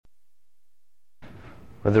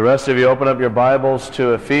Would the rest of you open up your Bibles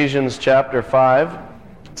to Ephesians chapter 5.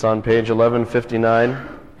 It's on page 1159.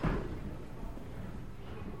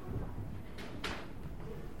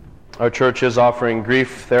 Our church is offering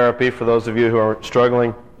grief therapy for those of you who are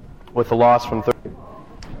struggling with the loss from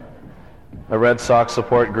a Red Sox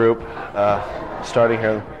support group starting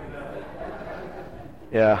here.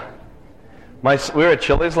 Yeah. We were at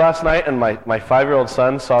Chili's last night, and my 5-year-old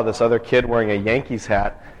son saw this other kid wearing a Yankees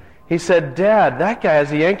hat. He said, "Dad, that guy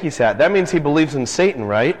has a Yankees hat. That means he believes in Satan,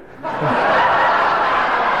 right?"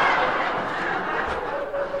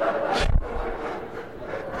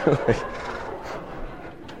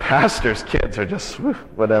 Pastors' kids are just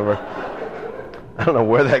whatever. I don't know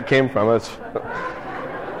where that came from.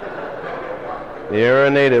 You're a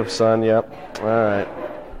native, son. Yep. All right.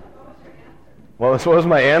 What was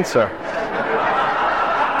my answer?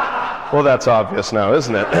 Well, that's obvious now,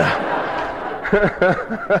 isn't it?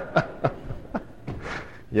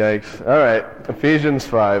 Yikes. All right. Ephesians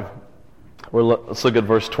 5. Let's look at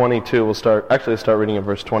verse 22. We'll start reading at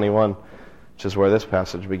verse 21, which is where this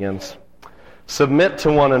passage begins. Submit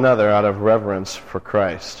to one another out of reverence for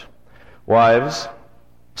Christ. Wives,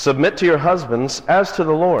 submit to your husbands as to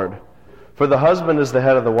the Lord. For the husband is the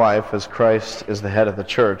head of the wife, as Christ is the head of the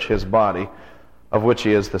church, his body, of which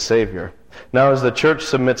he is the Savior. Now as the church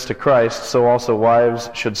submits to Christ, so also wives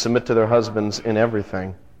should submit to their husbands in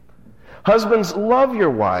everything. Husbands, love your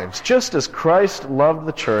wives, just as Christ loved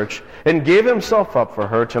the church and gave himself up for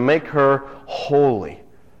her to make her holy,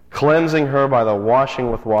 cleansing her by the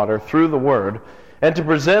washing with water through the word, and to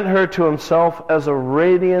present her to himself as a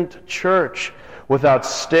radiant church, without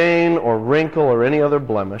stain or wrinkle or any other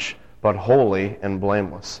blemish, but holy and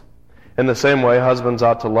blameless. In the same way, husbands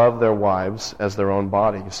ought to love their wives as their own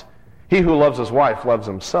bodies. He who loves his wife loves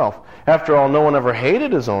himself. After all, no one ever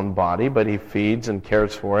hated his own body, but he feeds and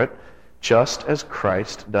cares for it, just as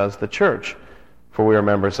Christ does the church, for we are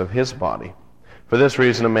members of his body. For this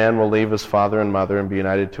reason, a man will leave his father and mother and be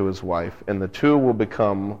united to his wife, and the two will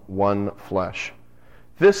become one flesh.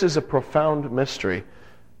 This is a profound mystery,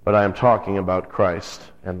 but I am talking about Christ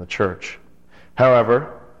and the church.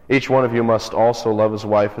 However, each one of you must also love his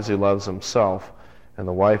wife as he loves himself, and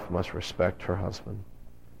the wife must respect her husband.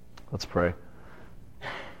 Let's pray.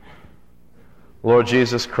 Lord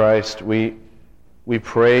Jesus Christ, we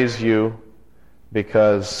praise you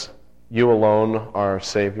because you alone are our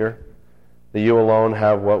Savior, that you alone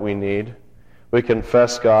have what we need. We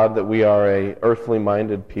confess, God, that we are a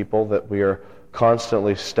earthly-minded people, that we are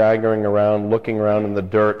constantly staggering around, looking around in the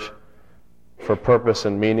dirt for purpose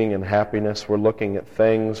and meaning and happiness. We're looking at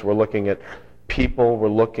things, we're looking at people, we're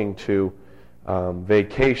looking to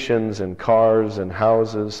vacations and cars and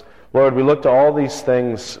houses. Lord, we look to all these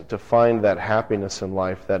things to find that happiness in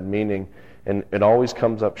life, that meaning, and it always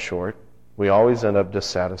comes up short. We always end up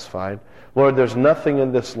dissatisfied. Lord, there's nothing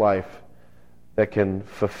in this life that can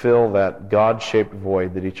fulfill that God-shaped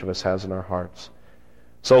void that each of us has in our hearts.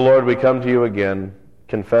 So, Lord, we come to you again,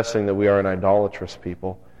 confessing that we are an idolatrous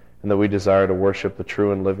people and that we desire to worship the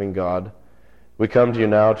true and living God. We come to you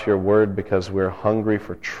now to your word because we're hungry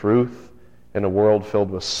for truth in a world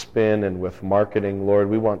filled with spin and with marketing. Lord,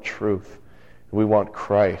 we want truth. We want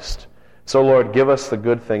Christ. So, Lord, give us the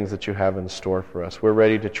good things that you have in store for us. We're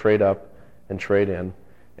ready to trade up and trade in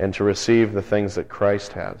and to receive the things that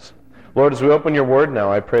Christ has. Lord, as we open your word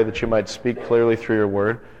now, I pray that you might speak clearly through your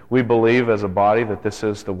word. We believe as a body that this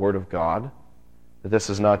is the word of God, that this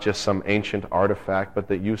is not just some ancient artifact, but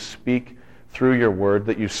that you speak through your word,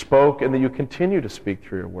 that you spoke and that you continue to speak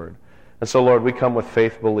through your word. And so, Lord, we come with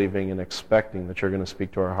faith, believing and expecting that you're going to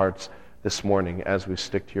speak to our hearts this morning as we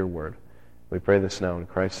stick to your word. We pray this now in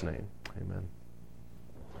Christ's name. Amen.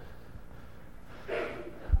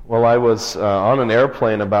 Well, I was on an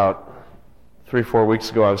airplane about 3-4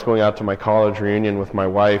 weeks ago. I was going out to my college reunion with my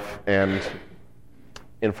wife, and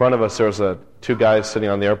in front of us there was two guys sitting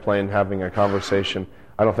on the airplane having a conversation.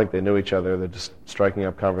 I don't think they knew each other. They're just striking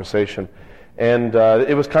up conversation. And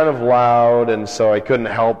it was kind of loud, and so I couldn't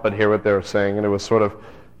help but hear what they were saying. And it was sort of,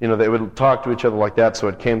 they would talk to each other like that, so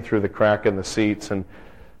it came through the crack in the seats. And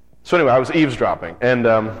so anyway, I was eavesdropping. And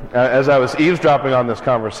as I was eavesdropping on this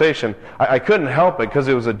conversation, I couldn't help it because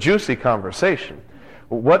it was a juicy conversation.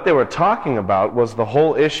 What they were talking about was the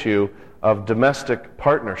whole issue of domestic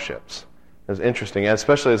partnerships. It was interesting,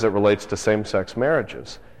 especially as it relates to same-sex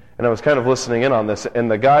marriages. And I was kind of listening in on this,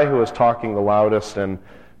 and the guy who was talking the loudest and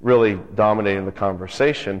really dominating the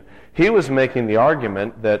conversation, he was making the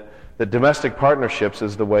argument that domestic partnerships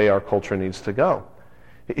is the way our culture needs to go.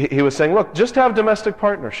 He was saying, look, just have domestic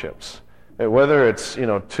partnerships. Whether it's,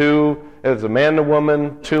 it's a man to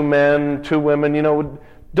woman, two men, two women,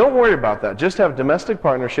 Don't worry about that. Just have domestic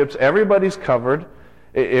partnerships. Everybody's covered.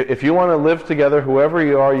 If you want to live together, whoever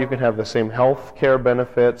you are, you can have the same health care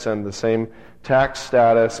benefits and the same tax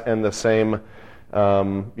status and the same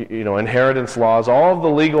inheritance laws, all of the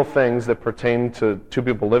legal things that pertain to two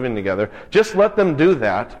people living together. Just let them do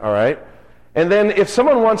that, all right? And then if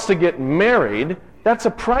someone wants to get married, that's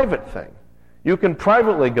a private thing. You can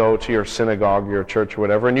privately go to your synagogue or your church or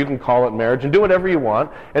whatever, and you can call it marriage and do whatever you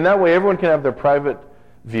want, and that way everyone can have their private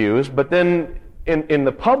views. But then in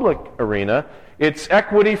the public arena, it's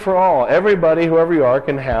equity for all. Everybody, whoever you are,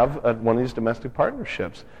 can have one of these domestic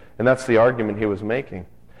partnerships. And that's the argument he was making.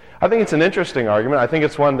 I think it's an interesting argument. I think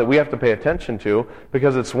it's one that we have to pay attention to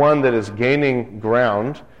because it's one that is gaining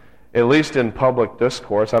ground, at least in public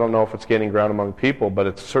discourse. I don't know if it's gaining ground among people, but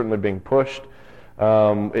it's certainly being pushed.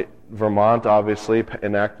 Vermont obviously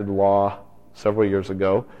enacted law several years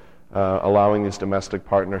ago allowing these domestic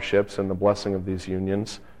partnerships and the blessing of these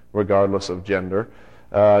unions regardless of gender.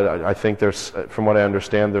 I think there's, from what I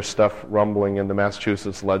understand, there's stuff rumbling in the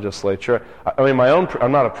Massachusetts legislature. I mean,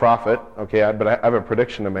 I'm not a prophet, okay, but I have a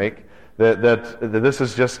prediction to make that this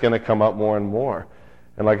is just going to come up more and more.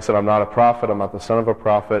 And like I said, I'm not a prophet. I'm not the son of a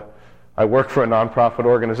prophet. I work for a nonprofit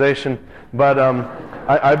organization. But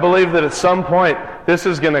I believe that at some point, this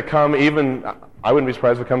is going to come even, I wouldn't be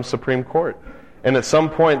surprised if it comes Supreme Court. And at some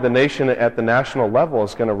point, the nation at the national level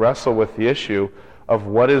is going to wrestle with the issue of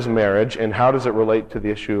what is marriage and how does it relate to the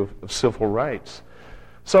issue of civil rights.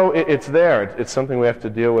 So it's there. It's something we have to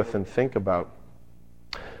deal with and think about.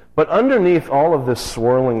 But underneath all of this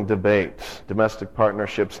swirling debate, domestic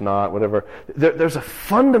partnerships, not, whatever, there's a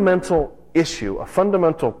fundamental issue, a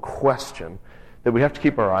fundamental question that we have to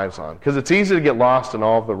keep our eyes on. Because it's easy to get lost in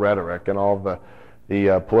all of the rhetoric and all of the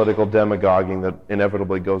political demagoguing that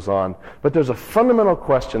inevitably goes on. But there's a fundamental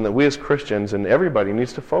question that we as Christians and everybody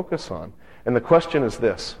needs to focus on. And the question is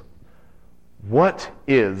this: what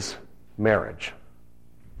is marriage?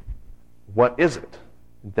 What is it?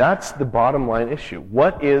 That's the bottom line issue.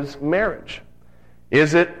 What is marriage?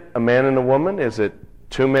 Is it a man and a woman? Is it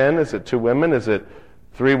two men? Is it two women? Is it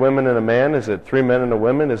three women and a man? Is it three men and a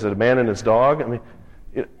woman? Is it a man and his dog? I mean,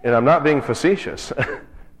 and I'm not being facetious,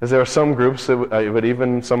 because there are some groups that would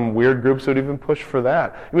even, some weird groups would even push for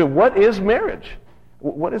that. I mean, what is marriage?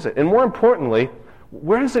 What is it? And more importantly,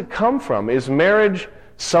 where does it come from? Is marriage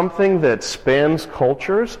something that spans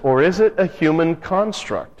cultures, or is it a human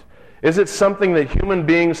construct? Is it something that human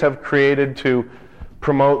beings have created to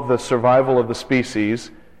promote the survival of the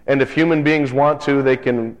species, and if human beings want to, they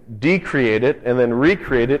can decreate it and then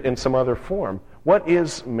recreate it in some other form? What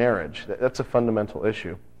is marriage? That's a fundamental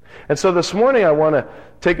issue. And so this morning I want to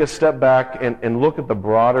take a step back and look at the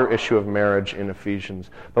broader issue of marriage in Ephesians.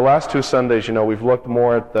 The last two Sundays, we've looked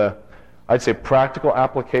more at the, I'd say, practical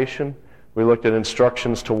application. We looked at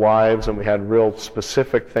instructions to wives, and we had real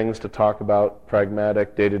specific things to talk about,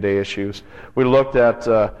 pragmatic, day-to-day issues. We looked at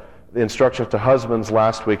the instructions to husbands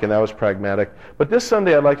last week, and that was pragmatic. But this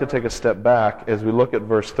Sunday I'd like to take a step back as we look at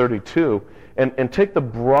verse 32 and take the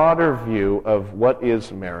broader view of what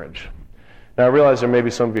is marriage. Now I realize there may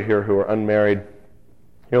be some of you here who are unmarried.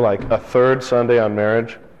 You're like, a third Sunday on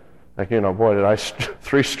marriage? Like, boy, did I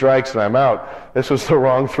 3 strikes and I'm out. This was the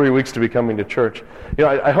wrong 3 weeks to be coming to church.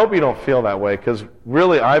 I hope you don't feel that way, because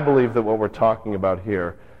really I believe that what we're talking about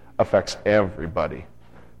here affects everybody.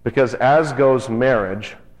 Because as goes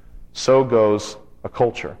marriage, so goes a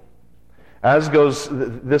culture. As goes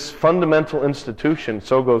this fundamental institution,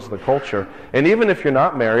 so goes the culture. And even if you're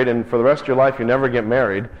not married, and for the rest of your life you never get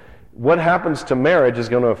married, what happens to marriage is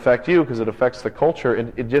going to affect you because it affects the culture.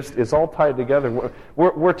 It just is all tied together.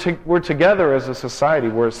 We're together as a society.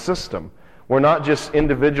 We're a system. We're not just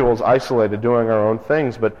individuals isolated doing our own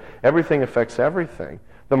things, but everything affects everything.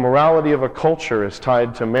 The morality of a culture is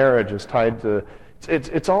tied to marriage, is tied to...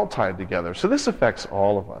 It's all tied together. So this affects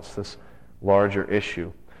all of us, this larger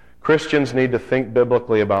issue. Christians need to think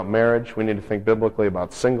biblically about marriage. We need to think biblically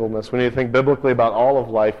about singleness. We need to think biblically about all of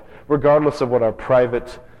life, regardless of what our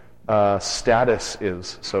private status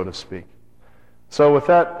is, so to speak. So with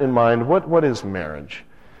that in mind, what is marriage?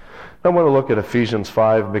 I want to look at Ephesians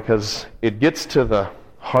 5 because it gets to the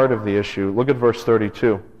heart of the issue. Look at verse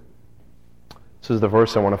 32. This is the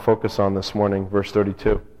verse I want to focus on this morning, verse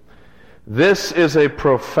 32. This is a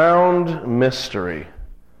profound mystery,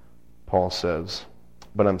 Paul says,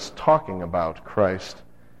 but I'm talking about Christ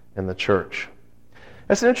and the church.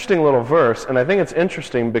 That's an interesting little verse, and I think it's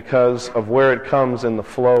interesting because of where it comes in the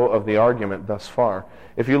flow of the argument thus far.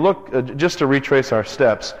 If you look, just to retrace our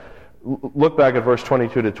steps, look back at verse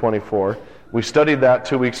 22 to 24. We studied that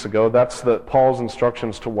 2 weeks ago. That's Paul's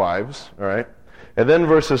instructions to wives, all right? And then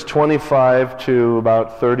verses 25 to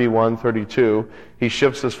about 31, 32, he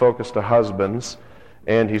shifts his focus to husbands,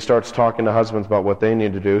 and he starts talking to husbands about what they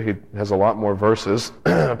need to do. He has a lot more verses,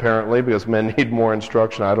 apparently, because men need more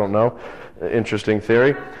instruction. I don't know. Interesting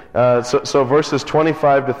theory. So verses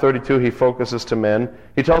 25 to 32, he focuses to men.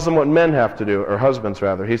 He tells them what men have to do, or husbands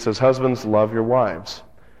rather. He says, husbands, love your wives.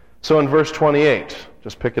 So in verse 28,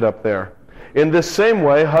 just pick it up there. In this same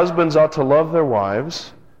way, husbands ought to love their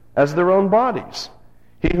wives as their own bodies.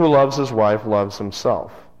 He who loves his wife loves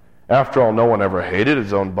himself. After all, no one ever hated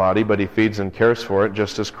his own body, but he feeds and cares for it,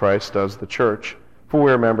 just as Christ does the church, for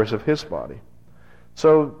we are members of his body.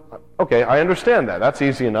 So, okay, I understand that. That's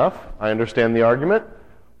easy enough. I understand the argument.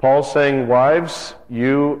 Paul's saying, wives,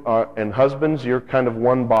 and husbands, you're kind of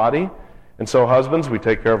one body. And so husbands, we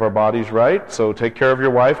take care of our bodies right, so take care of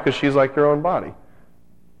your wife because she's like your own body.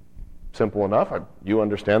 Simple enough. You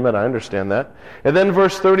understand that. I understand that. And then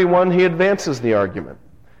verse 31, he advances the argument.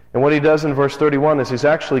 And what he does in verse 31 is he's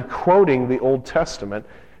actually quoting the Old Testament.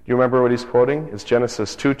 Do you remember what he's quoting? It's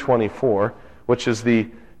Genesis 2:24, which is the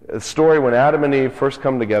story when Adam and Eve first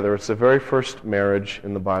come together. It's the very first marriage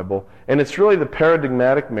in the Bible. And it's really the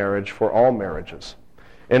paradigmatic marriage for all marriages.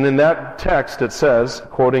 And in that text it says,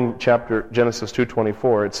 quoting Genesis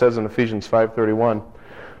 2:24, it says in Ephesians 5:31,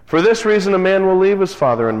 for this reason a man will leave his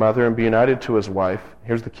father and mother and be united to his wife.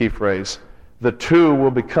 Here's the key phrase. The two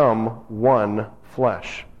will become one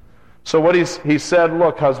flesh. So what he said,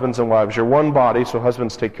 look, husbands and wives, you're one body, so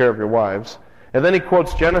husbands take care of your wives. And then he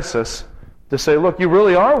quotes Genesis to say, look, you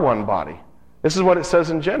really are one body. This is what it says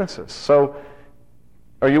in Genesis. So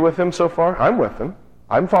are you with him so far? I'm with him.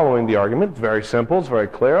 I'm following the argument. It's very simple. It's very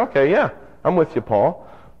clear. Okay, yeah, I'm with you, Paul.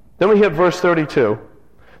 Then we hit verse 32.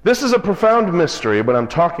 This is a profound mystery, but I'm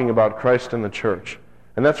talking about Christ and the church.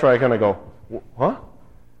 And that's where I kind of go, what?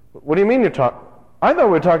 What do you mean you're talking? I thought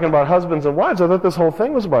we were talking about husbands and wives. I thought this whole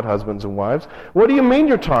thing was about husbands and wives. What do you mean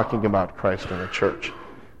you're talking about Christ and the church?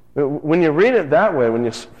 When you read it that way, when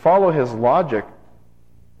you follow his logic,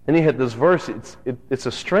 and you hit this verse, it's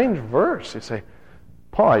a strange verse. You say,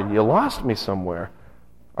 Paul, you lost me somewhere.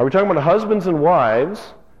 Are we talking about husbands and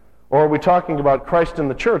wives, or are we talking about Christ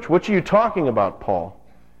and the church? Which are you talking about, Paul?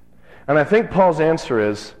 And I think Paul's answer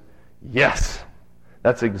is, yes,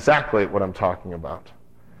 that's exactly what I'm talking about.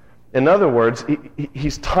 In other words,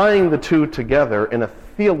 he's tying the two together in a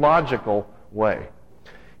theological way.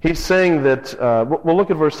 He's saying that, we'll look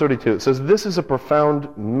at verse 32. It says, this is a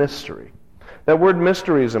profound mystery. That word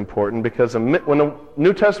mystery is important because when the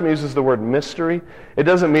New Testament uses the word mystery, it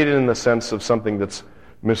doesn't mean it in the sense of something that's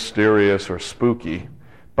mysterious or spooky.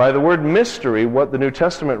 By the word mystery, what the New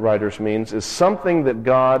Testament writers means is something that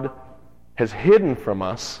God has hidden from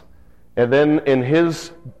us, and then in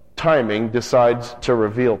his timing decides to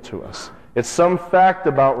reveal to us. It's some fact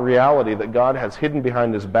about reality that God has hidden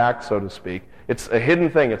behind his back, so to speak. It's a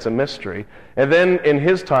hidden thing. It's a mystery. And then in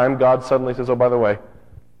his time, God suddenly says, oh, by the way,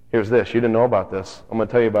 here's this. You didn't know about this. I'm going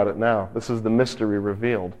to tell you about it now. This is the mystery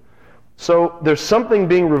revealed. So there's something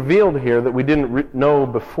being revealed here that we didn't know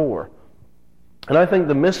before. And I think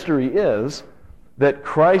the mystery is that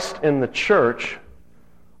Christ and the church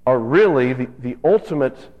are really the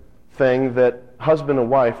ultimate thing that husband and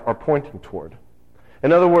wife are pointing toward.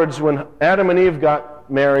 In other words, when Adam and Eve got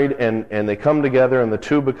married and they come together and the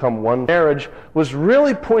two become one, marriage was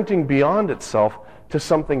really pointing beyond itself to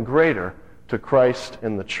something greater, to Christ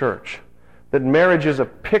and the church. That marriage is a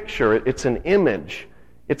picture, it's an image,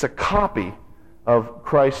 it's a copy of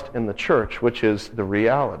Christ and the church, which is the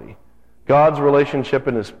reality. God's relationship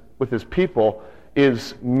with his people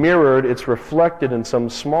is mirrored, it's reflected in some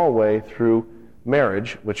small way through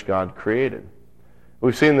marriage, which God created.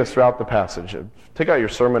 We've seen this throughout the passage. Take out your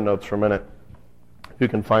sermon notes for a minute, if you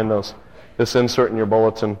can find those. This insert in your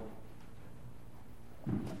bulletin.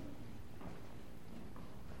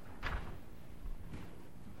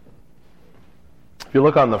 If you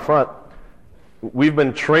look on the front, we've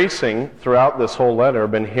been tracing throughout this whole letter,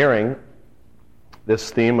 been hearing this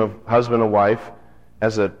theme of husband and wife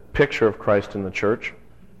as a picture of Christ in the church.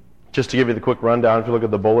 Just to give you the quick rundown, if you look at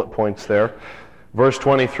the bullet points there, verse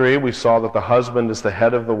 23, we saw that the husband is the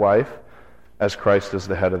head of the wife, as Christ is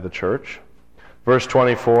the head of the church. Verse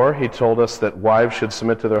 24, he told us that wives should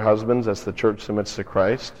submit to their husbands as the church submits to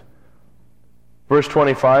Christ. Verse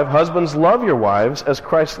 25, husbands, love your wives as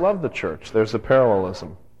Christ loved the church. There's the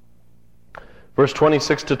parallelism. Verse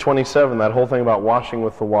 26 to 27, that whole thing about washing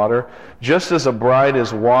with the water. Just as a bride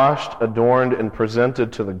is washed, adorned, and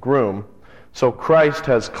presented to the groom, so Christ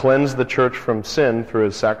has cleansed the church from sin through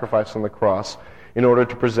his sacrifice on the cross in order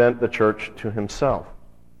to present the church to himself.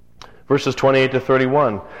 Verses 28 to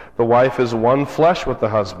 31, the wife is one flesh with the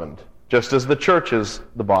husband, just as the church is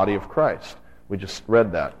the body of Christ. We just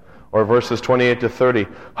read that. Or verses 28 to 30,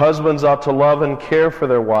 husbands ought to love and care for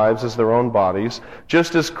their wives as their own bodies,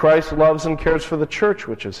 just as Christ loves and cares for the church,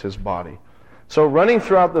 which is his body. So running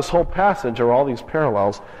throughout this whole passage are all these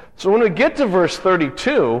parallels. So when we get to verse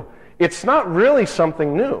 32, it's not really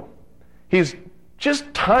something new. He's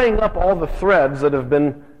just tying up all the threads that have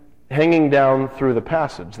been hanging down through the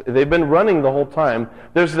passage. They've been running the whole time.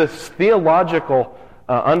 There's this theological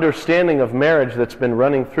understanding of marriage that's been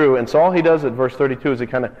running through, and so all he does at verse 32 is he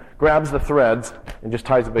kind of grabs the threads and just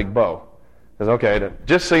ties a big bow. He says, okay,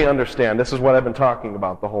 just so you understand, this is what I've been talking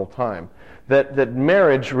about the whole time. That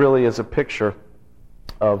marriage really is a picture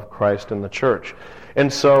of Christ and the church.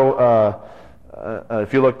 And so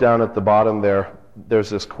if you look down at the bottom there, there's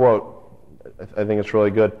this quote. I think it's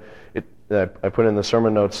really good. I put in the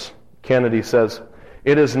sermon notes. Kennedy says,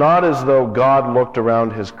 "It is not as though God looked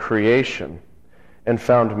around his creation and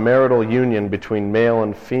found marital union between male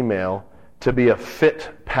and female to be a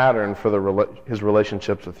fit pattern for his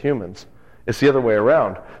relationships with humans. It's the other way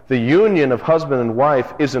around. The union of husband and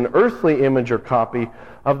wife is an earthly image or copy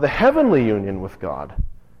of the heavenly union with God,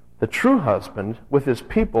 the true husband with his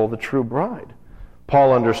people, the true bride."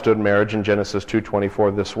 Paul understood marriage in Genesis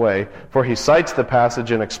 2:24 this way, for he cites the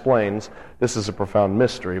passage and explains, this is a profound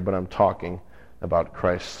mystery, but I'm talking about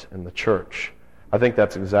Christ and the church. I think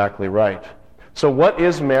that's exactly right. So what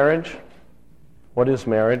is marriage? What is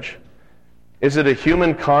marriage? Is it a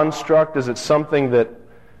human construct? Is it something that,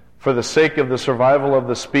 for the sake of the survival of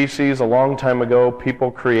the species, a long time ago, people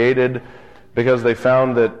created because they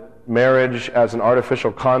found that marriage as an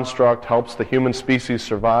artificial construct helps the human species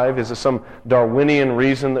survive? Is it some Darwinian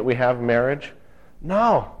reason that we have marriage?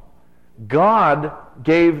 No. God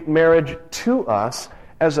gave marriage to us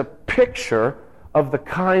as a picture of the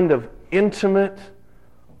kind of intimate,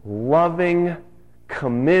 loving,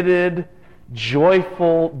 committed,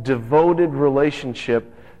 joyful, devoted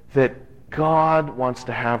relationship that God wants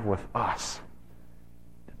to have with us.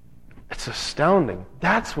 It's astounding.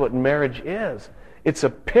 That's what marriage is. It's a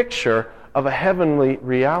picture of a heavenly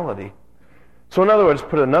reality. So in other words,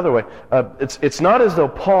 put it another way, it's not as though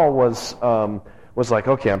Paul was like,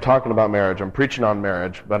 okay, I'm talking about marriage, I'm preaching on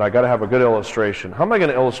marriage, but I got to have a good illustration. How am I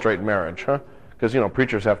going to illustrate marriage, huh? Because,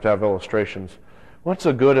 preachers have to have illustrations. What's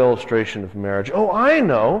a good illustration of marriage? Oh, I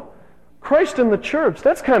know. Christ and the church.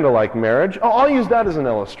 That's kind of like marriage. Oh, I'll use that as an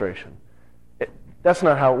illustration. That's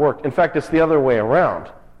not how it worked. In fact, it's the other way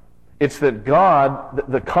around. It's that God,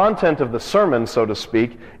 the content of the sermon, so to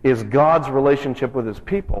speak, is God's relationship with his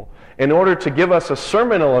people. In order to give us a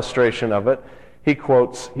sermon illustration of it,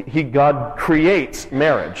 God creates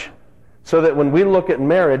marriage. So that when we look at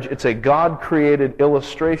marriage, it's a God-created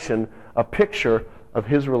illustration, a picture of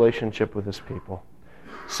his relationship with his people.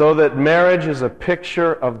 So that marriage is a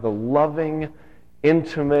picture of the loving,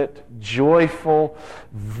 intimate, joyful,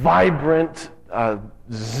 vibrant,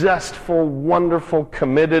 zestful, wonderful,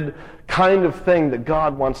 committed kind of thing that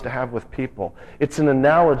God wants to have with people. It's an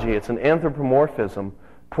analogy, it's an anthropomorphism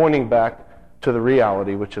pointing back to the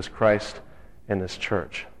reality, which is Christ and his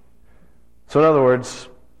church. So in other words,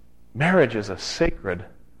 marriage is a sacred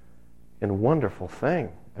and wonderful thing.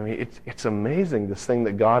 I mean, it's amazing, this thing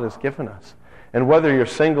that God has given us. And whether you're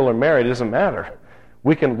single or married, it doesn't matter.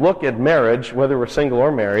 We can look at marriage, whether we're single or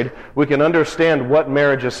married. We can understand what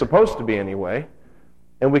marriage is supposed to be anyway.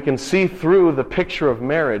 And we can see through the picture of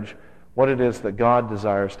marriage what it is that God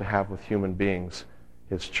desires to have with human beings,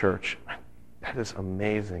 his church. That is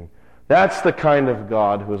amazing. That's the kind of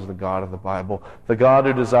God who is the God of the Bible. The God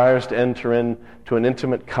who desires to enter into an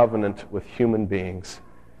intimate covenant with human beings,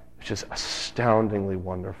 which is astoundingly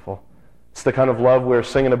wonderful. It's the kind of love we were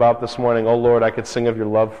singing about this morning. Oh Lord, I could sing of your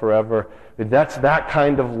love forever. That's that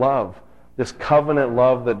kind of love, this covenant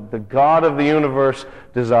love that the God of the universe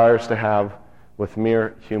desires to have with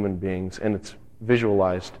mere human beings, and it's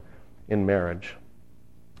visualized in marriage.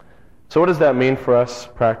 So what does that mean for us,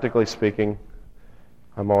 practically speaking?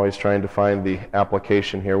 I'm always trying to find the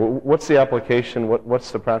application here. What's the application?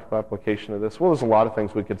 What's the practical application of this? Well, there's a lot of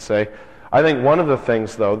things we could say. I think one of the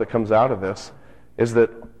things, though, that comes out of this is that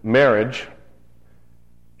marriage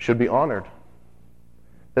should be honored.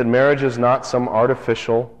 That marriage is not some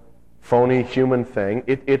artificial, phony human thing.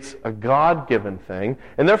 It's a God-given thing,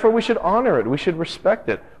 and therefore we should honor it. We should respect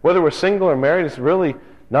it. Whether we're single or married is really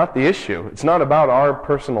not the issue. It's not about our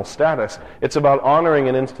personal status. It's about honoring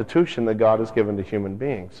an institution that God has given to human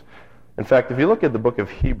beings. In fact, if you look at the book of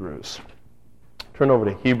Hebrews, turn over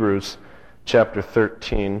to Hebrews chapter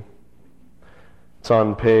 13. It's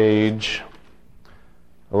on page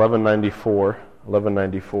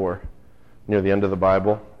 1194, near the end of the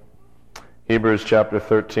Bible. Hebrews chapter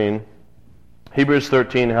 13. Hebrews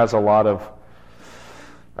 13 has a lot of,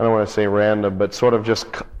 I don't want to say random, but sort of just,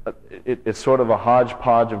 it's sort of a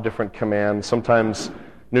hodgepodge of different commands. Sometimes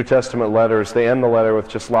New Testament letters, they end the letter with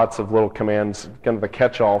just lots of little commands, kind of a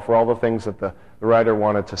catch-all for all the things that the writer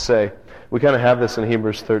wanted to say. We kind of have this in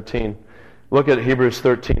Hebrews 13. Look at Hebrews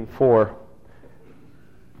 13:4.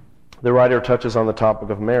 The writer touches on the topic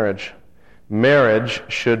of marriage. Marriage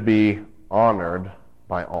should be honored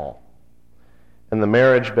by all, and the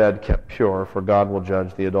marriage bed kept pure, for God will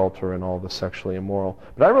judge the adulterer and all the sexually immoral.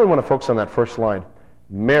 But I really want to focus on that first line.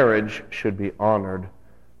 Marriage should be honored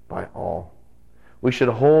by all. We should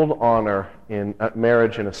hold honor in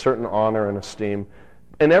marriage in a certain honor and esteem,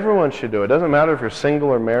 and everyone should do it. It doesn't matter if you're single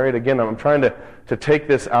or married. Again, I'm trying to take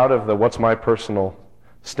this out of the what's my personal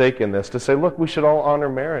stake in this, to say, look, we should all honor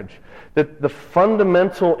marriage. That the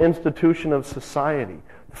fundamental institution of society,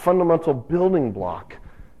 the fundamental building block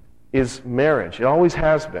is marriage. It always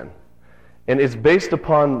has been. And it's based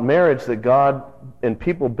upon marriage that God and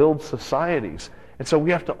people build societies. And so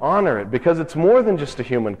we have to honor it because it's more than just a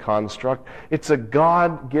human construct. It's a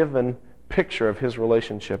God-given picture of His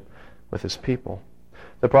relationship with His people.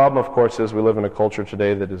 The problem, of course, is we live in a culture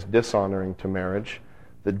today that is dishonoring to marriage,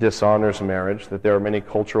 that dishonors marriage, that there are many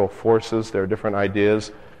cultural forces, there are different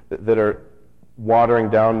ideas that are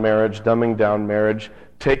watering down marriage, dumbing down marriage,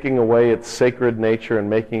 taking away its sacred nature and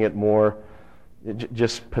making it more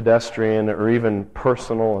just pedestrian or even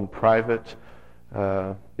personal and private.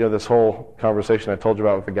 This whole conversation I told you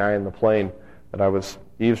about with the guy in the plane that I was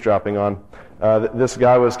eavesdropping on, this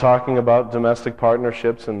guy was talking about domestic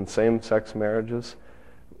partnerships and same-sex marriages.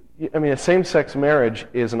 I mean, a same-sex marriage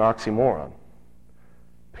is an oxymoron.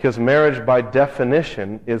 Because marriage, by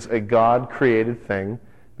definition, is a God-created thing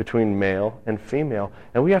between male and female.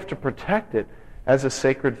 And we have to protect it as a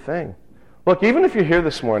sacred thing. Look, even if you're here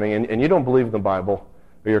this morning and you don't believe in the Bible,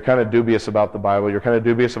 or you're kind of dubious about the Bible, you're kind of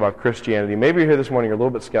dubious about Christianity, maybe you're here this morning, you're a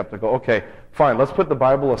little bit skeptical. Okay, fine, let's put the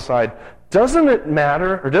Bible aside. Doesn't it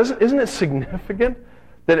matter, or isn't it significant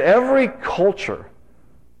that every culture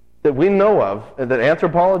that we know of, and that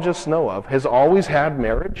anthropologists know of, has always had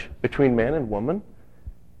marriage between man and woman?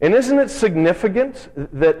 And isn't it significant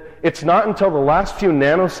that it's not until the last few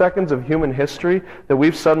nanoseconds of human history that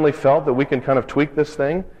we've suddenly felt that we can kind of tweak this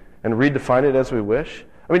thing and redefine it as we wish?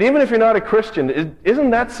 I mean, even if you're not a Christian, isn't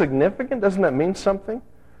that significant? Doesn't that mean something?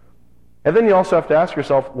 And then you also have to ask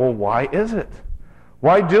yourself, well, why is it?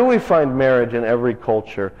 Why do we find marriage in every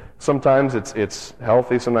culture? Sometimes it's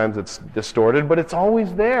healthy, sometimes it's distorted, but it's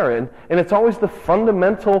always there, and it's always the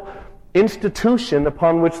fundamental institution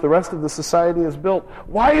upon which the rest of the society is built.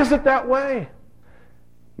 Why is it that way?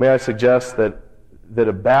 May I suggest that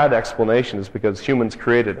a bad explanation is because humans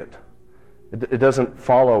created it. It doesn't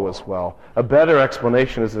follow as well. A better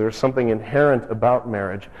explanation is there's something inherent about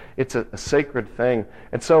marriage. It's a sacred thing.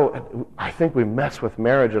 And so I think we mess with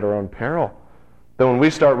marriage at our own peril. That when we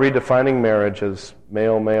start redefining marriage as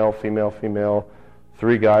male, male, female, female,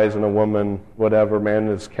 three guys and a woman, whatever, man and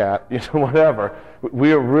his cat, whatever,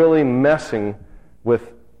 we are really messing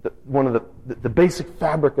with one of the basic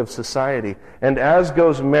fabric of society. And as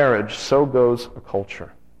goes marriage, so goes a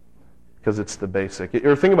culture. Because it's the basic.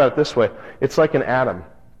 Or think about it this way. It's like an atom.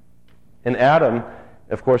 An atom,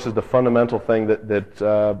 of course, is the fundamental thing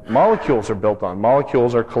that molecules are built on.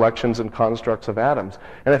 Molecules are collections and constructs of atoms.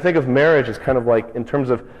 And I think of marriage as kind of like, in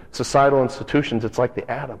terms of societal institutions, it's like the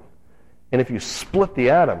atom. And if you split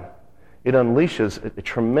the atom, it unleashes a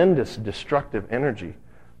tremendous destructive energy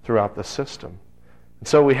throughout the system. And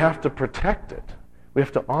so we have to protect it. We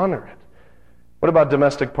have to honor it. What about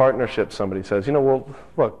domestic partnerships, somebody says? Well,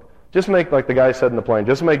 look, just make, like the guy said in the plane,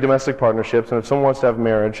 just make domestic partnerships, and if someone wants to have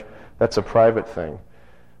marriage, that's a private thing.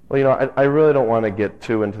 Well, I really don't want to get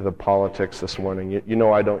too into the politics this morning. You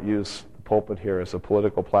know I don't use the pulpit here as a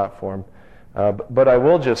political platform. But I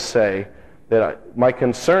will just say that my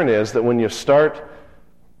concern is that when you start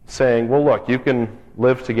saying, well, look, you can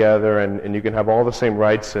live together and you can have all the same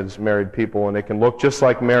rights as married people, and it can look just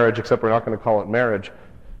like marriage, except we're not going to call it marriage.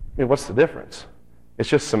 I mean, what's the difference? It's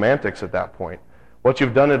just semantics at that point. What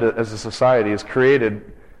you've done as a society is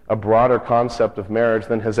created a broader concept of marriage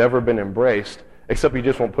than has ever been embraced, except you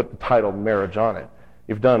just won't put the title marriage on it.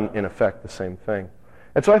 You've done, in effect, the same thing.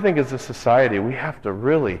 And so I think as a society, we have to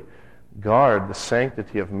really guard the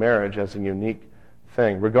sanctity of marriage as a unique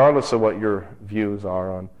thing, regardless of what your views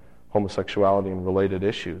are on homosexuality and related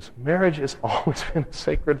issues. Marriage has always been a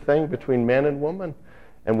sacred thing between man and woman,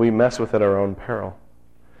 and we mess with it at our own peril.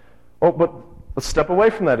 Oh, but let's step away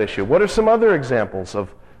from that issue. What are some other examples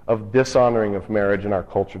of dishonoring of marriage in our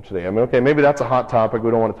culture today? I mean, okay, maybe that's a hot topic.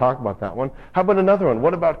 We don't want to talk about that one. How about another one?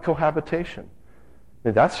 What about cohabitation?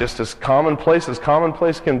 mean, that's just as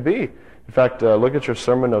commonplace can be. In fact, look at your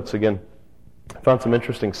sermon notes again. I found some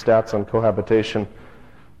interesting stats on cohabitation,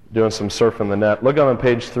 doing some surfing the net. Look on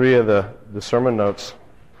page 3 of the sermon notes.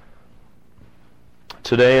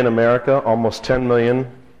 Today in America, almost 10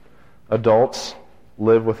 million adults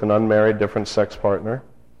live with an unmarried different-sex partner.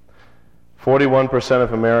 41%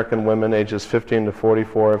 of American women ages 15 to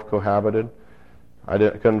 44 have cohabited. I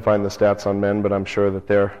couldn't find the stats on men, but I'm sure that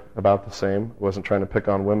they're about the same. I wasn't trying to pick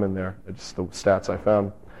on women there. It's the stats I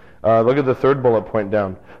found. Look at the third bullet point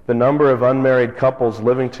down. The number of unmarried couples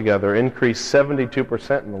living together increased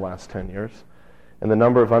 72% in the last 10 years, and the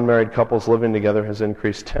number of unmarried couples living together has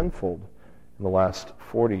increased tenfold in the last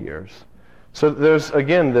 40 years. So there's,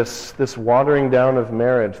 again, this watering down of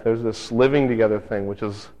marriage. There's this living together thing, which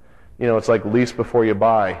is, it's like lease before you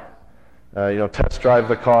buy. Test drive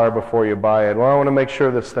the car before you buy it. Well, I want to make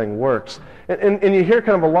sure this thing works. And you hear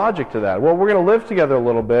kind of a logic to that. Well, we're going to live together a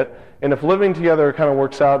little bit, and if living together kind of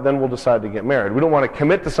works out, then we'll decide to get married. We don't want to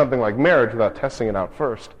commit to something like marriage without testing it out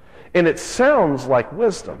first. And it sounds like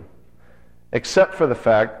wisdom, except for the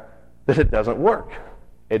fact that it doesn't work.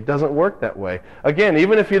 It doesn't work that way. Again,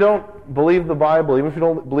 even if you don't believe the Bible, even if you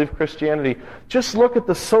don't believe Christianity, just look at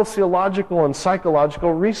the sociological and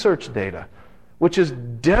psychological research data, which is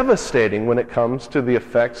devastating when it comes to the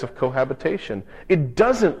effects of cohabitation. It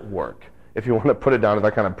doesn't work, if you want to put it down to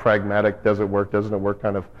that kind of pragmatic, does it work, doesn't it work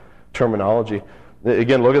kind of terminology.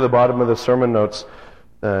 Again, look at the bottom of the sermon notes.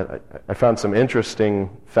 I found some interesting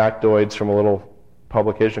factoids from a little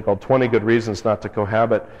publication called 20 Good Reasons Not to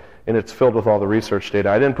Cohabit, and it's filled with all the research data.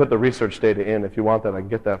 I didn't put the research data in. If you want that, I can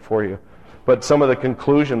get that for you. But some of the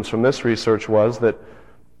conclusions from this research was that,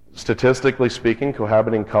 statistically speaking,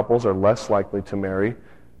 cohabiting couples are less likely to marry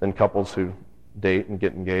than couples who date and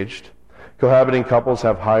get engaged. Cohabiting couples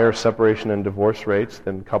have higher separation and divorce rates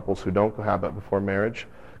than couples who don't cohabit before marriage.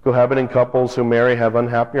 Cohabiting couples who marry have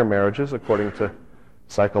unhappier marriages, according to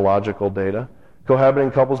psychological data.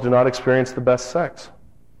 Cohabiting couples do not experience the best sex.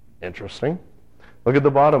 Interesting. Look at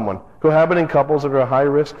the bottom one. Cohabiting couples are at a high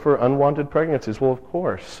risk for unwanted pregnancies. Well, of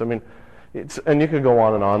course. I mean, and you could go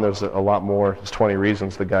on and on. There's a lot more. There's 20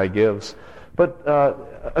 reasons the guy gives. But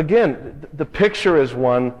again, the picture is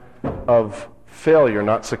one of failure,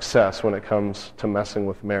 not success, when it comes to messing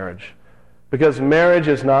with marriage. Because marriage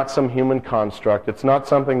is not some human construct. It's not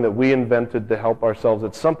something that we invented to help ourselves.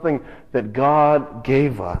 It's something that God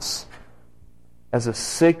gave us as a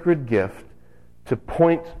sacred gift to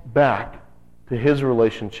point back to His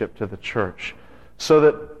relationship to the church. So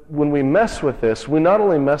that when we mess with this, we not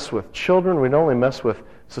only mess with children, we not only mess with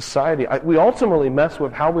society, we ultimately mess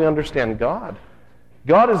with how we understand God.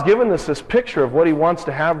 God has given us this picture of what He wants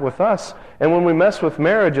to have with us, and when we mess with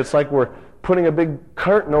marriage, it's like we're putting a big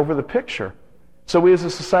curtain over the picture. So we as a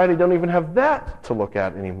society don't even have that to look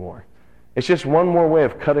at anymore. It's just one more way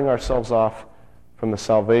of cutting ourselves off from the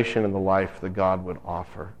salvation and the life that God would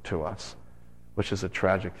offer to us, which is a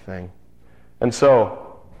tragic thing. And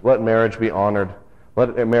so, let marriage be honored.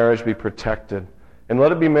 Let marriage be protected. And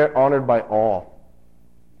let it be honored by all.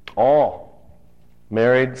 All.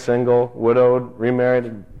 Married, single, widowed,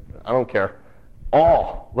 remarried, I don't care.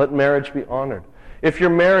 All. Let marriage be honored. If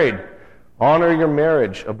you're married, honor your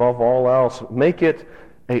marriage above all else. Make it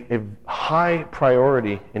a high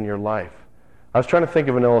priority in your life. I was trying to think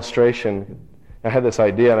of an illustration. I had this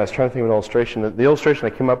idea, and I was trying to think of an illustration. The illustration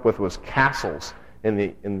I came up with was castles in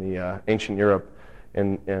the ancient Europe.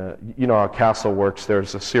 And you know how a castle works.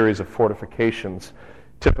 There's a series of fortifications.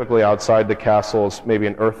 Typically outside the castle is maybe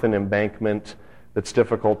an earthen embankment that's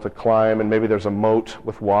difficult to climb, and maybe there's a moat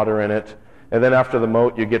with water in it. And then after the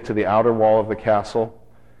moat, you get to the outer wall of the castle.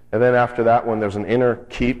 And then after that one, there's an inner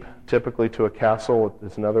keep, typically to a castle.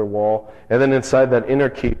 There's another wall. And then inside that inner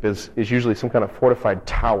keep is usually some kind of fortified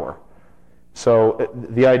tower. So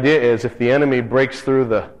the idea is if the enemy breaks through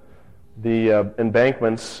the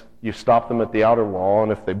embankments, you stop them at the outer wall,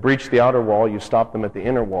 and if they breach the outer wall, you stop them at the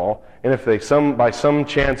inner wall. And if they by some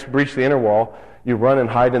chance breach the inner wall, you run and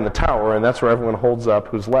hide in the tower, and that's where everyone holds up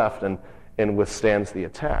who's left and withstands the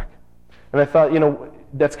attack. And I thought,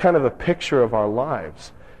 that's kind of a picture of our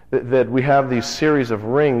lives, that we have these series of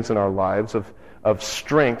rings in our lives of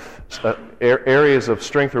strength, areas of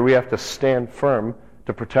strength where we have to stand firm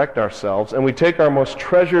to protect ourselves, and we take our most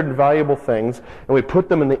treasured and valuable things and we put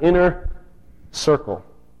them in the inner circle.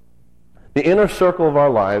 The inner circle of our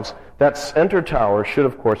lives, that center tower should,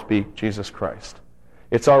 of course, be Jesus Christ.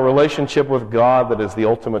 It's our relationship with God that is the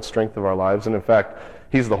ultimate strength of our lives, and in fact,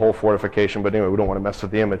 He's the whole fortification, but anyway, we don't want to mess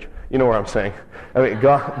with the image. You know what I'm saying. I mean,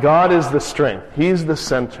 God is the strength. He's the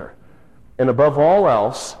center. And above all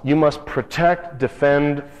else, you must protect,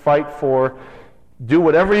 defend, fight for do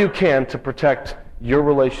whatever you can to protect your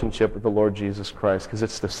relationship with the Lord Jesus Christ, because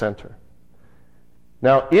it's the center.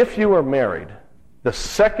 Now, if you are married, the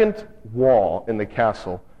second wall in the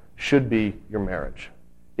castle should be your marriage,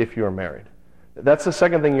 if you are married. That's the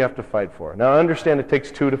second thing you have to fight for. Now, I understand it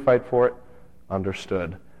takes two to fight for it.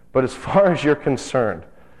 Understood. But as far as you're concerned,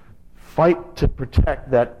 fight to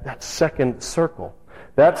protect that second circle.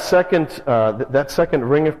 That second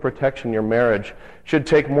ring of protection, your marriage, should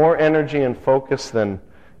take more energy and focus than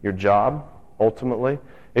your job, ultimately.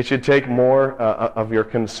 It should take more of your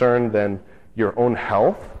concern than your own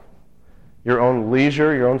health, your own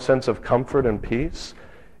leisure, your own sense of comfort and peace.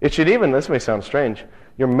 It should even, this may sound strange,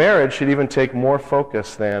 your marriage should even take more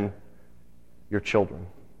focus than your children.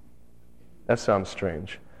 That sounds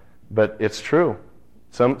strange, but it's true.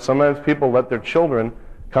 Sometimes people let their children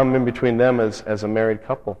come in between them as a married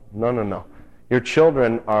couple. No. Your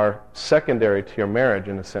children are secondary to your marriage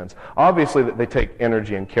in a sense. Obviously, they take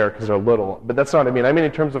energy and care because they're little, but that's not what I mean. I mean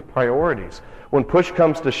in terms of priorities. When push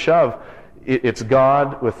comes to shove, it's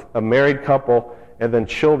God with a married couple and then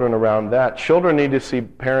children around that. Children need to see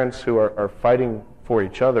parents who are fighting for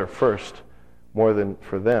each other first more than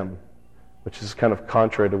for them, which is kind of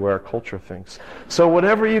contrary to where our culture thinks. So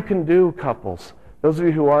whatever you can do, couples, those of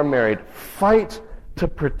you who are married, fight to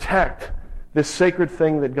protect this sacred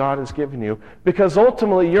thing that God has given you, because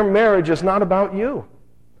ultimately your marriage is not about you.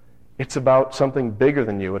 It's about something bigger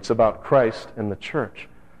than you. It's about Christ and the church.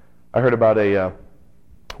 I heard about a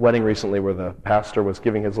wedding recently where the pastor was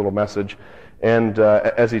giving his little message, and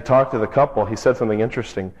as he talked to the couple, he said something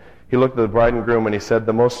interesting. He looked at the bride and groom and he said,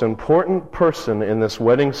 the most important person in this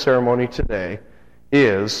wedding ceremony today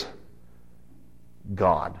is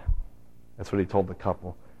God. That's what he told the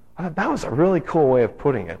couple. I thought that was a really cool way of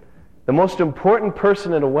putting it. The most important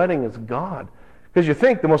person at a wedding is God. Because you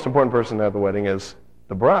think the most important person at the wedding is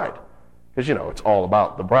the bride. Because, it's all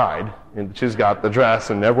about the bride. And she's got the dress,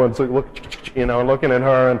 and everyone's looking at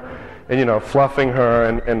her and fluffing her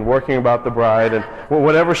and working about the bride. And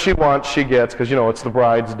whatever she wants, she gets, because, it's the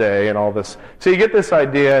bride's day and all this. So you get this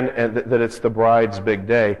idea and that it's the bride's big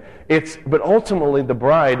day. But ultimately, the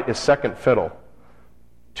bride is second fiddle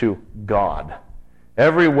to God.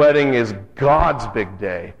 Every wedding is God's big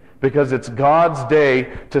day, because it's God's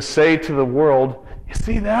day to say to the world, you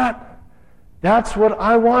see that? That's what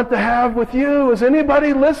I want to have with you. Is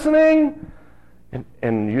anybody listening?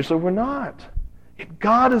 And usually we're not.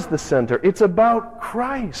 God is the center. It's about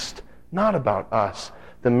Christ, not about us.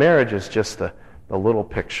 The marriage is just the little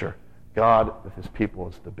picture. God with his people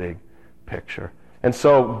is the big picture. And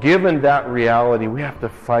so, given that reality, we have to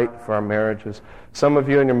fight for our marriages. Some of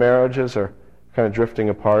you in your marriages are kind of drifting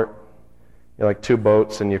apart. You're like two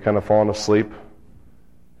boats and you're kind of falling asleep.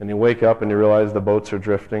 And you wake up and you realize the boats are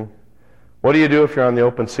drifting. What do you do if you're on the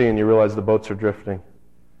open sea and you realize the boats are drifting?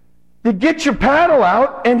 You get your paddle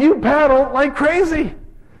out and you paddle like crazy.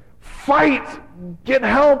 Fight, get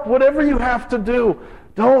help, whatever you have to do.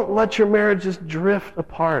 Don't let your marriages drift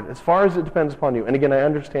apart as far as it depends upon you. And again, I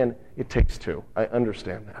understand it takes two. I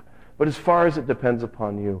understand that. But as far as it depends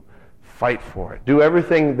upon you, fight for it. Do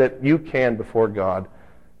everything that you can before God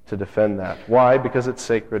to defend that. Why? Because it's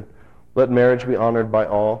sacred. Let marriage be honored by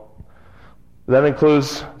all. That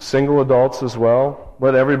includes single adults as well.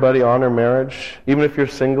 Let everybody honor marriage. Even if you're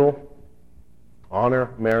single,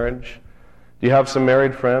 honor marriage. Do you have some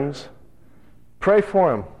married friends? Pray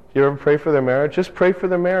for them. Do you ever pray for their marriage? Just pray for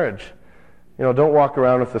their marriage. Don't walk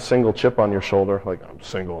around with a single chip on your shoulder, like, I'm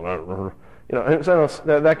single.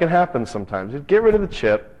 That can happen sometimes. Just get rid of the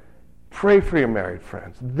chip. Pray for your married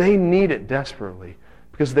friends. They need it desperately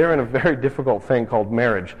because they're in a very difficult thing called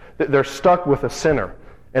marriage. They're stuck with a sinner,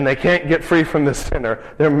 and they can't get free from the sinner.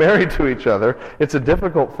 They're married to each other. It's a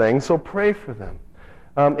difficult thing, so pray for them.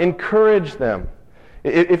 Encourage them.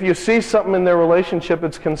 If you see something in their relationship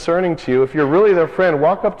that's concerning to you, if you're really their friend,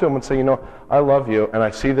 walk up to them and say, I love you, and I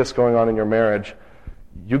see this going on in your marriage.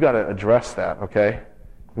 You got to address that, okay?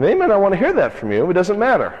 And they may not want to hear that from you. It doesn't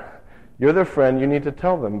matter. You're their friend. You need to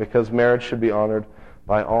tell them, because marriage should be honored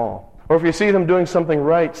by all. Or if you see them doing something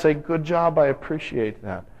right, say, good job, I appreciate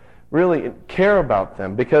that. Really care about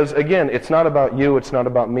them, because again, it's not about you, it's not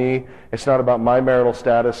about me, it's not about my marital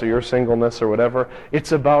status or your singleness or whatever.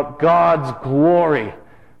 It's about God's glory,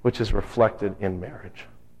 which is reflected in marriage.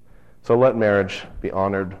 So let marriage be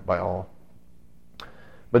honored by all.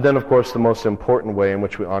 But then, of course, the most important way in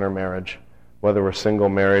which we honor marriage, whether we're single,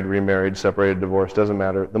 married, remarried, separated, divorced, doesn't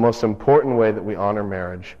matter. The most important way that we honor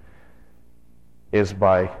marriage is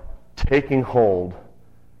by taking hold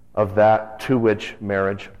of that to which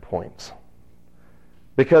marriage points.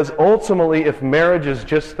 Because ultimately, if marriage is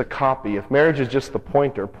just the copy, if marriage is just the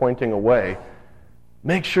pointer pointing away,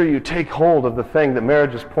 Make sure you take hold of the thing that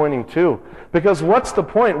marriage is pointing to. Because what's the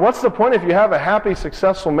point? What's the point if you have a happy,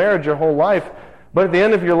 successful marriage your whole life, but at the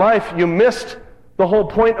end of your life you missed the whole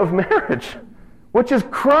point of marriage, which is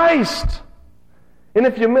Christ? And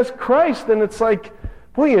if you miss Christ, then it's like,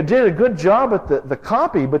 boy, you did a good job at the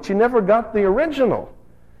copy, but you never got the original.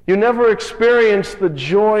 You never experienced the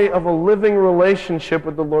joy of a living relationship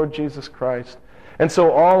with the Lord Jesus Christ. And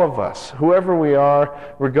so all of us, whoever we are,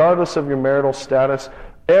 regardless of your marital status,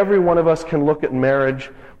 every one of us can look at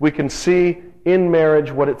marriage. We can see in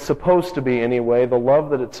marriage what it's supposed to be anyway, the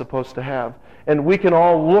love that it's supposed to have. And we can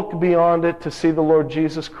all look beyond it to see the Lord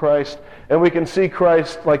Jesus Christ. And we can see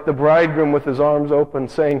Christ like the bridegroom with his arms open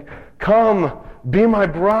saying, "Come, be my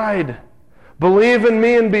bride. Believe in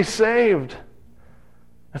me and be saved."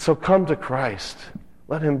 And so come to Christ.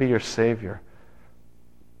 Let him be your Savior.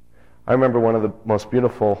 I remember one of the most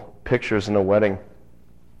beautiful pictures in a wedding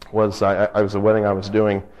was I was a wedding I was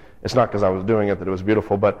doing. It's not because I was doing it that it was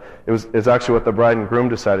beautiful, but it's actually what the bride and groom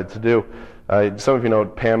decided to do. Some of you know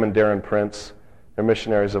Pam and Darren Prince. They're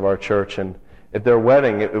missionaries of our church, and at their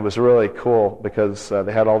wedding it was really cool because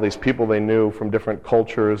they had all these people they knew from different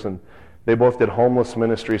cultures, and they both did homeless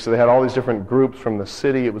ministry, so they had all these different groups from the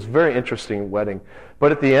city. It was a very interesting wedding.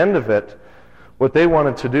 But at the end of it, what they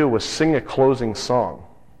wanted to do was sing a closing song.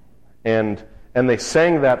 And they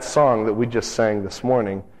sang that song that we just sang this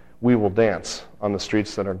morning, "We Will Dance on the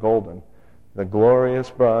Streets That Are Golden. The glorious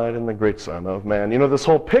bride and the great Son of Man." You know, this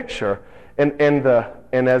whole picture. And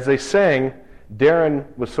as they sang, Darren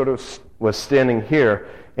was standing here,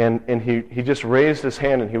 and he just raised his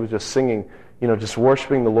hand, and he was just singing, you know, just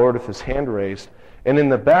worshiping the Lord with his hand raised. And in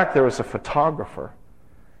the back there was a photographer.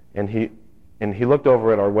 And he looked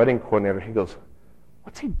over at our wedding coordinator. He goes,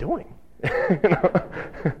 "What's he doing?" You know?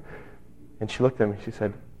 And she looked at him and she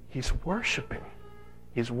said, "He's worshiping.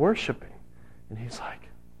 He's worshiping." And he's like,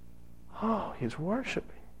 "Oh, he's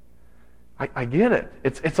worshiping. I get it."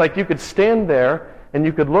 It's like you could stand there and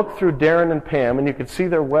you could look through Darren and Pam and you could see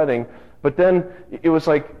their wedding, but then it was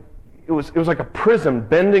like a prism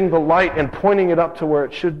bending the light and pointing it up to where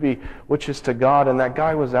it should be, which is to God, and that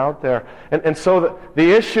guy was out there. And so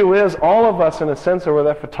the issue is, all of us, in a sense, are where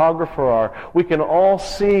that photographer are. We can all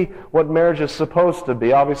see what marriage is supposed to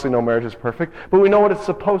be. Obviously, no marriage is perfect, but we know what it's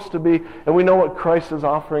supposed to be, and we know what Christ is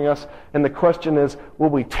offering us, and the question is, will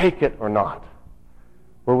we take it or not?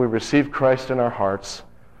 Will we receive Christ in our hearts,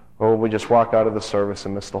 or will we just walk out of the service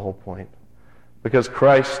and miss the whole point? Because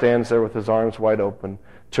Christ stands there with his arms wide open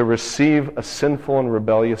to receive a sinful and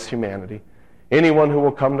rebellious humanity. Anyone who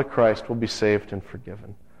will come to Christ will be saved and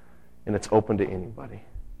forgiven. And it's open to anybody,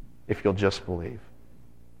 if you'll just believe.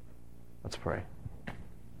 Let's pray.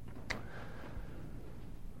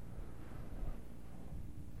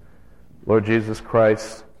 Lord Jesus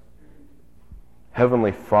Christ,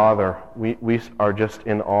 Heavenly Father, we are just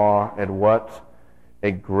in awe at what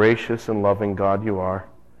a gracious and loving God you are.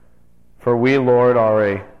 For we, Lord,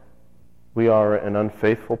 we are an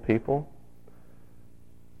unfaithful people.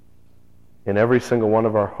 In every single one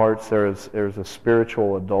of our hearts there is a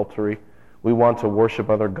spiritual adultery. We want to worship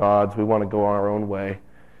other gods. We want to go our own way.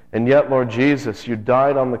 And yet, Lord Jesus, you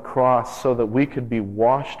died on the cross so that we could be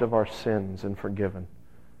washed of our sins and forgiven.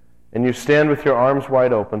 And you stand with your arms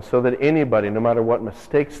wide open so that anybody, no matter what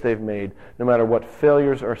mistakes they've made, no matter what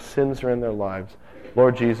failures or sins are in their lives,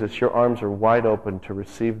 Lord Jesus, your arms are wide open to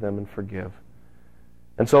receive them and forgive.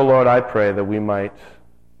 And so, Lord, I pray that we might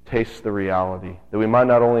taste the reality, that we might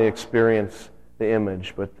not only experience the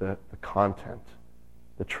image, but the content,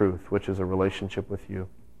 the truth, which is a relationship with you.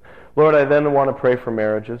 Lord, I then want to pray for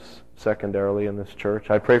marriages, secondarily, in this church.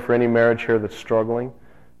 I pray for any marriage here that's struggling.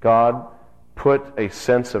 God, put a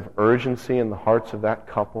sense of urgency in the hearts of that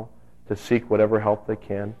couple to seek whatever help they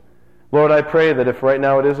can. Lord, I pray that if right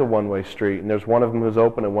now it is a one-way street and there's one of them who's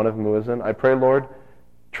open and one of them who isn't, I pray, Lord,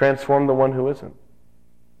 transform the one who isn't.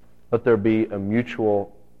 Let there be a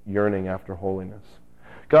mutual yearning after holiness.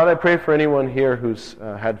 God, I pray for anyone here who's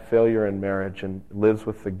had failure in marriage and lives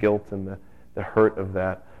with the guilt and the hurt of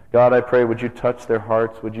that. God, I pray, would you touch their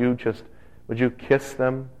hearts? Would you kiss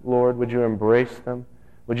them, Lord? Would you embrace them?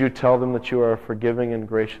 Would you tell them that you are a forgiving and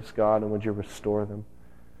gracious God, and would you restore them?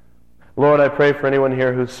 Lord, I pray for anyone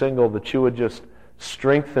here who's single that you would just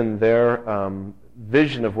strengthen their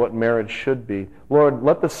vision of what marriage should be. Lord,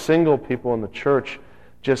 let the single people in the church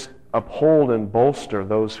just uphold and bolster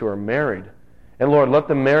those who are married. And Lord, let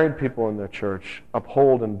the married people in their church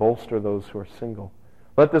uphold and bolster those who are single.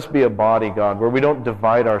 Let this be a body, God, where we don't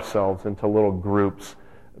divide ourselves into little groups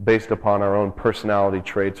based upon our own personality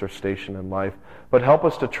traits or station in life, but help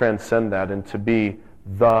us to transcend that and to be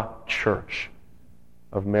the church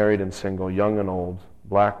of married and single, young and old,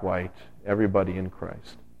 black, white, everybody in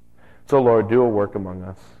Christ. So, Lord, do a work among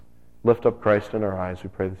us. Lift up Christ in our eyes. We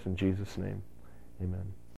pray this in Jesus' name. Amen.